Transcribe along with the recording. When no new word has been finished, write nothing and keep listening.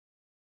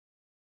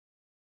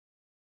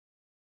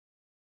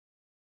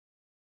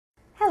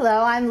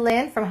Hello, I'm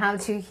Lynn from How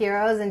To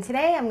Heroes, and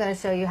today I'm going to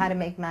show you how to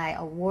make my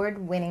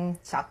award-winning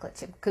chocolate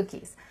chip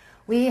cookies.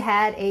 We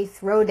had a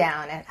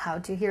throwdown at How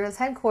To Heroes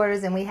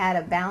headquarters, and we had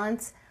a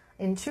balance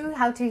in true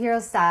How To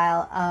Heroes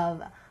style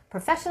of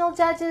professional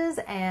judges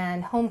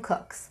and home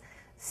cooks.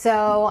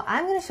 So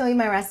I'm going to show you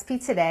my recipe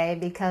today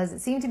because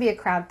it seemed to be a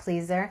crowd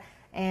pleaser,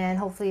 and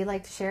hopefully you'd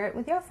like to share it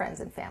with your friends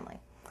and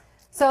family.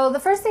 So the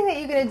first thing that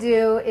you're going to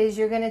do is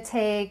you're going to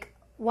take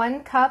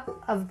 1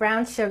 cup of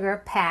brown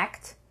sugar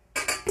packed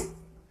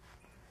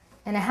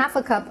and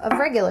 1/2 cup of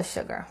regular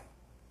sugar.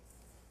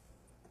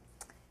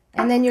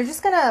 And then you're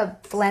just going to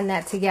blend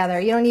that together.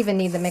 You don't even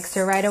need the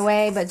mixer right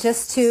away, but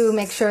just to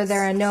make sure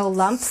there are no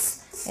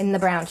lumps in the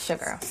brown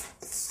sugar.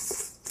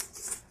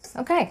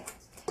 Okay.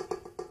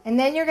 And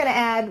then you're going to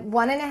add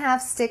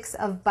 1½ sticks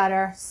of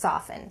butter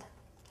softened.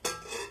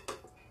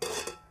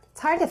 It's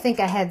hard to think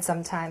ahead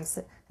sometimes.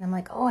 And I'm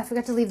like, oh, I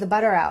forgot to leave the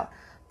butter out.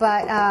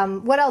 But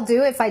what I'll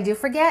do if I do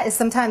forget is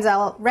sometimes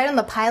right on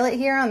the pilot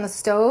here on the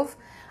stove,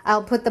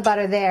 I'll put the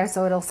butter there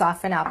so it'll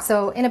soften up.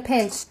 So in a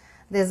pinch,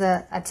 there's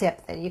a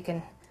tip that you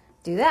can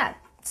do that.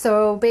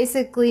 So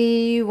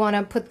basically you want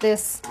to put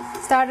this,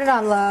 start it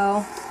on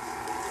low,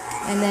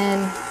 and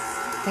then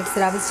mix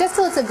it up. It's just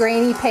till it's a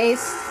grainy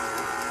paste.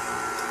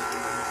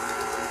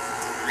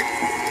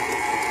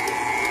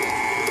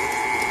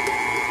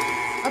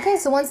 Okay,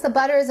 so once the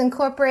butter is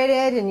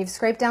incorporated and you've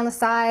scraped down the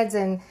sides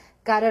and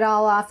got it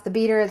all off the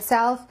beater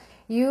itself,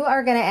 you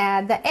are going to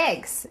add the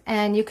eggs,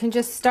 and you can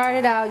just start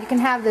it out. You can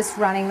have this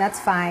running, that's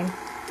fine,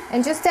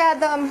 and just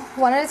add them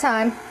one at a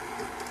time.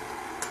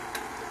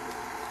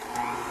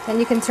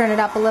 Then you can turn it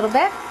up a little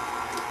bit.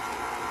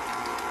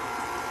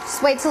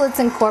 Just wait till it's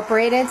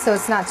incorporated so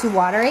it's not too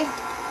watery.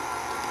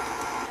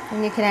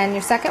 And you can add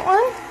your second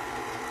one.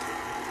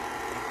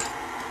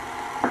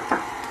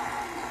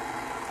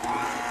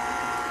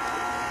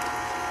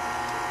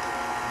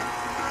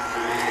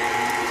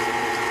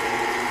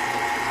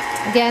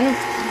 Again,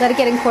 let it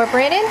get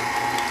incorporated.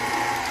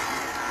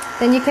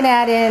 Then you can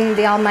add in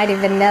the almighty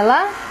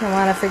vanilla. You don't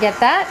want to forget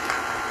that.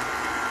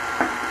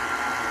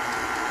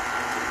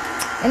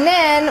 And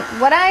then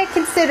what I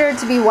consider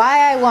to be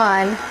why I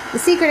won, the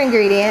secret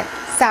ingredient,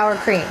 sour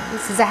cream.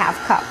 This is a 1/2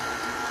 cup.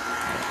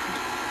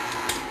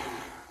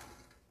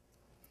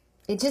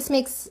 It just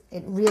makes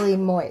it really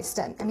moist.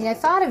 I mean, I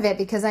thought of it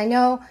because I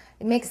know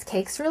it makes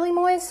cakes really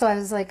moist, so I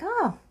was like,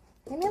 oh,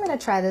 maybe I'm going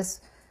to try this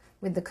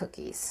with the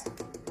cookies.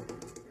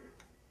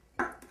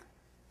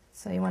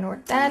 So you want to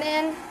work that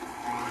in.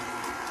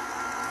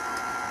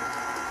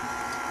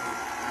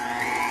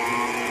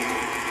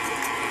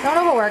 Don't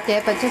overwork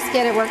it, but just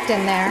get it worked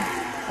in there.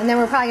 And then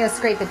we're probably going to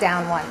scrape it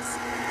down once.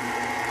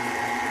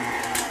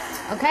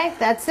 Okay,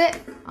 that's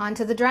it. On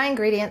to the dry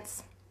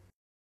ingredients.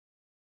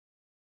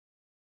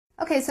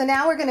 Okay, so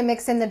now we're going to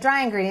mix in the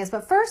dry ingredients,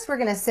 but first we're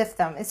going to sift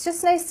them. It's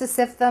just nice to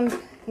sift them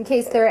in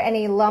case there are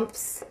any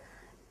lumps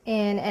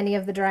in any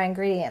of the dry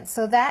ingredients.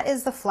 So that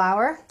is the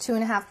flour,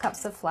 2½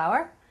 cups of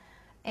flour.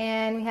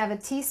 And we have a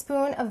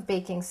teaspoon of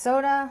baking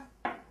soda,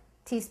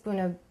 teaspoon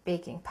of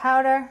baking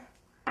powder,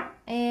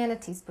 and a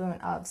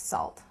teaspoon of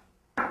salt.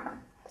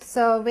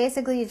 So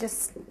basically you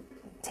just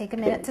take a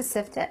minute to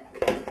sift it.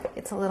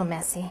 It's a little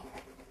messy,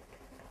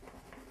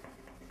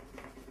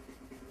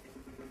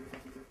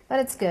 but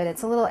it's good.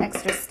 It's a little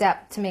extra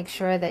step to make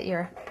sure that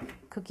your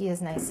cookie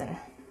is nice and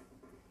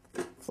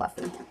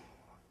fluffy.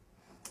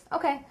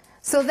 Okay,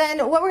 so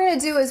then what we're going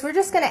to do is we're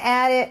just going to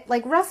add it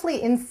like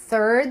roughly in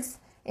thirds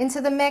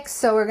into the mix.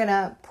 So we're going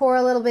to pour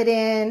a little bit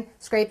in,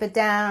 scrape it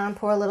down,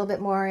 pour a little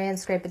bit more in,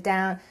 scrape it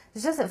down.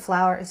 It's just that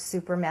flour is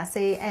super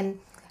messy, and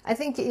I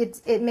think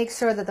it makes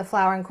sure that the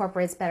flour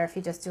incorporates better if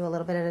you just do a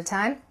little bit at a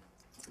time.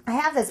 I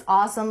have this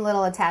awesome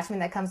little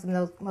attachment that comes from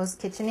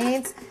most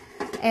KitchenAids,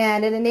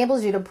 and it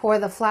enables you to pour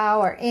the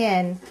flour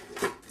in,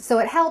 so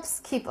it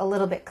helps keep a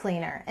little bit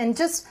cleaner. And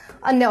just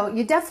a note,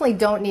 you definitely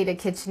don't need a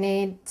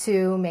KitchenAid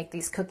to make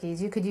these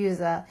cookies. You could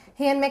use a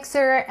hand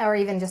mixer or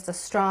even just a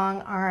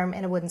strong arm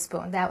and a wooden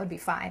spoon. That would be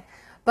fine.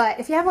 But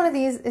if you have one of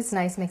these, it's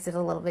nice, makes it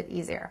a little bit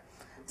easier.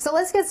 So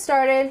let's get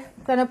started.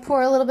 I'm going to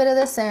pour a little bit of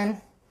this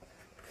in.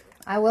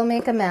 I will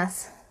make a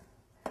mess,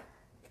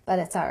 but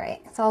it's all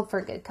right. It's all for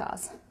a good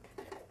cause.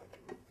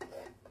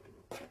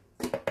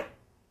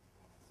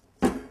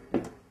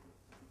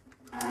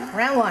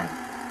 Round one.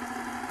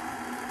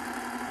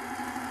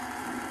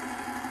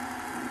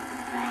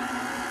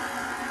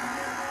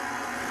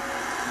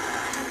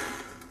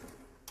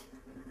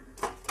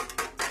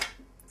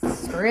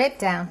 Scrape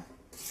down.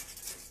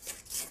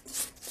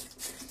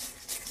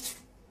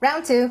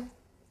 Round two.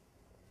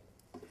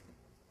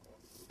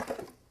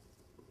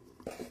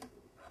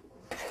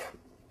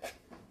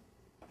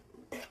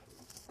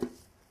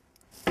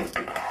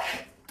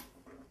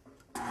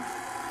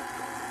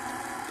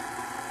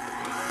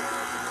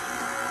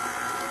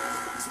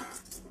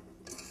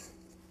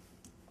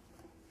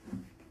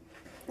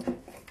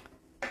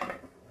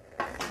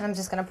 And I'm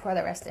just going to pour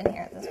the rest in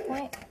here at this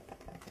point.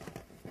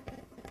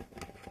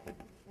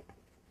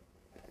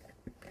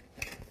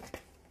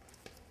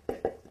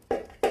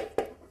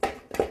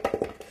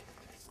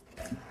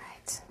 All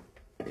right.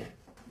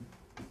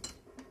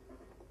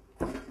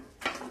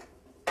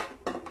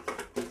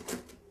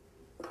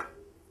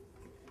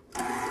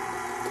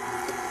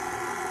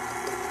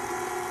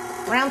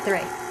 round 3.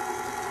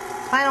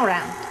 Final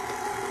round.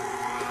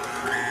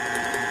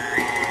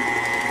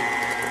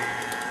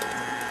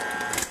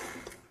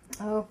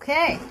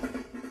 Okay,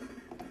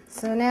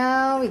 so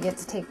now we get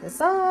to take this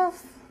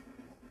off.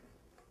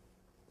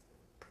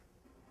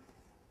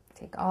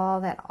 Take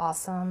all that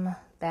awesome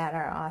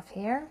batter off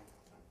here.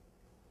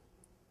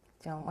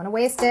 Don't want to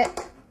waste it.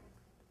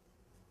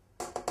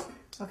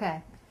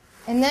 Okay,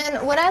 and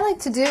then what I like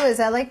to do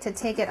is I like to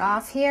take it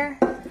off here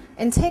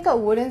and take a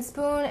wooden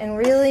spoon and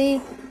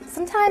really,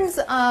 sometimes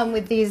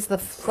with these the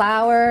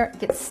flour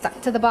gets stuck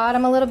to the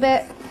bottom a little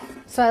bit,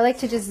 so I like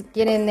to just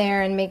get in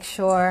there and make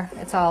sure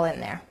it's all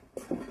in there.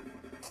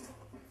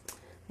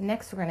 And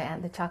next we're going to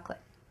add the chocolate.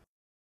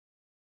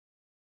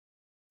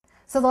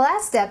 So the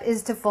last step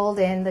is to fold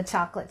in the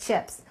chocolate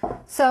chips.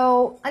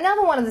 So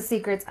another one of the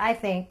secrets I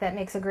think that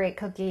makes a great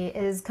cookie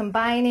is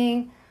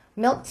combining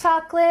milk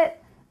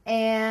chocolate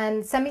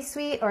and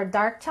semi-sweet or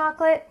dark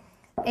chocolate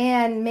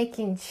and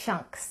making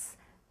chunks.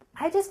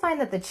 I just find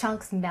that the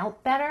chunks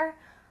melt better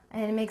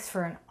and it makes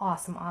for an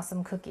awesome,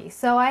 awesome cookie.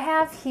 So I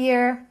have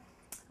here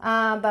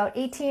about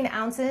 18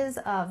 ounces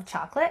of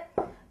chocolate,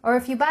 or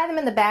if you buy them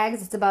in the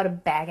bags, it's about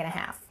 1.5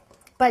 bags.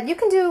 But you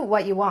can do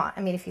what you want.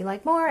 I mean, if you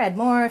like more, add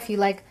more. If you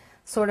like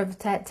sort of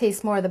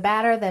taste more of the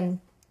batter, then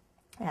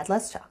add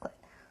less chocolate.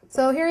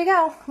 So here you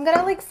go. I'm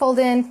gonna like fold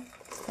in,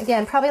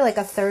 again, probably like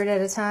 1/3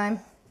 at a time.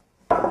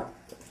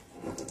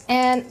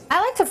 And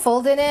I like to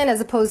fold it in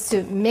as opposed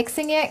to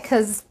mixing it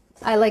because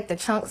I like the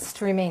chunks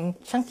to remain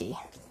chunky.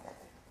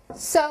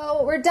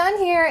 So we're done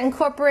here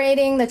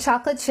incorporating the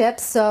chocolate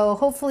chips. So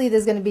hopefully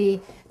there's gonna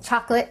be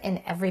chocolate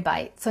in every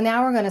bite. So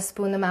now we're gonna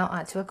spoon them out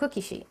onto a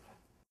cookie sheet.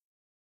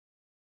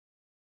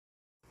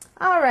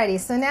 Alrighty,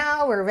 so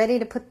now we're ready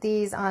to put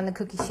these on the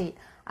cookie sheet.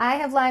 I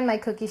have lined my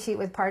cookie sheet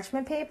with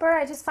parchment paper.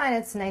 I just find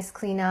it's a nice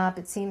clean up.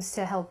 It seems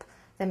to help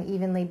them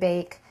evenly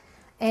bake.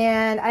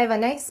 And I have a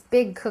nice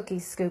big cookie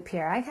scoop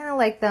here. I kind of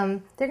like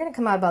them. They're going to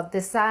come out about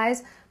this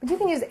size, but you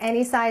can use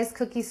any size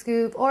cookie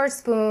scoop or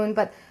spoon.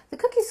 But the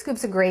cookie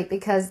scoops are great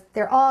because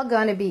they're all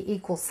going to be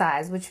equal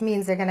size, which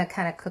means they're going to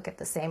kind of cook at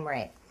the same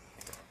rate.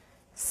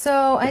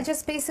 So I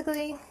just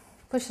basically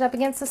push it up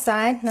against the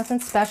side,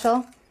 nothing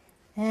special,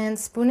 and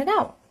spoon it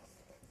out.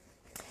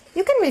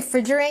 You can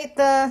refrigerate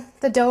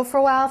the dough for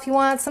a while if you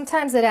want.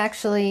 Sometimes it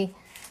actually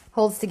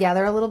holds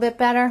together a little bit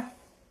better,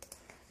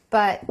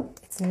 but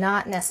it's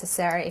not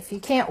necessary. If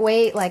you can't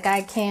wait like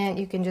I can,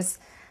 you can just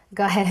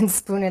go ahead and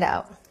spoon it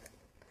out.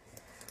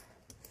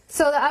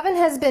 So the oven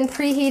has been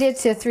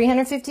preheated to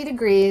 350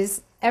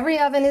 degrees. Every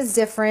oven is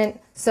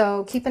different,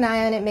 so keep an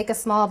eye on it. Make a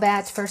small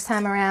batch first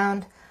time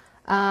around.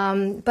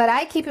 But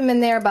I keep them in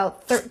there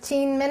about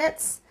 13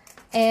 minutes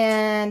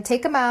and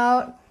take them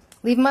out.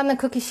 Leave them on the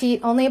cookie sheet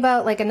only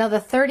about like another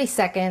 30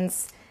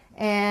 seconds,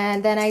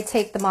 and then I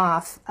take them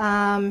off.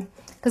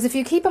 Because if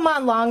you keep them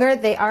on longer,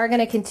 they are going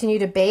to continue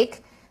to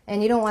bake,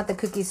 and you don't want the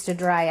cookies to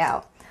dry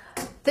out.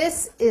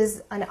 This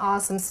is an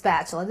awesome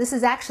spatula. This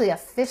is actually a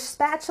fish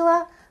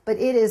spatula, but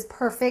it is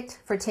perfect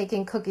for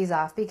taking cookies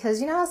off, because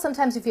you know how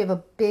sometimes if you have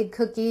a big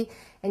cookie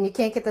and you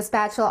can't get the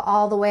spatula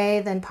all the way,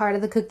 then part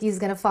of the cookie is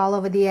going to fall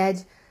over the edge.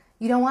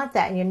 You don't want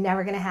that, and you're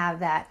never going to have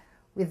that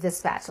with this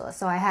spatula.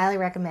 So I highly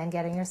recommend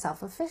getting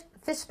yourself a fish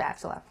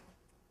spatula.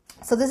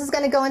 So this is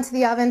going to go into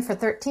the oven for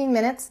 13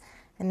 minutes,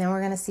 and then we're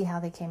going to see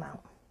how they came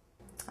out.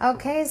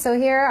 Okay, so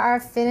here are our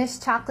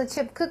finished chocolate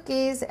chip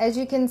cookies. As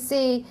you can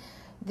see,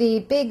 the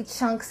big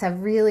chunks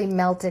have really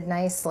melted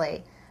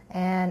nicely,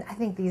 and I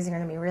think these are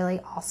going to be really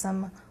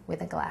awesome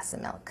with a glass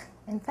of milk.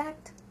 In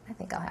fact, I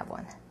think I'll have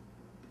one.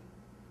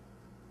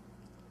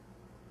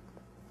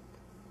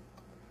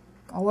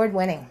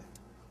 Award-winning.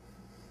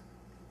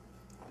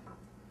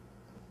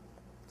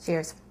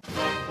 Cheers.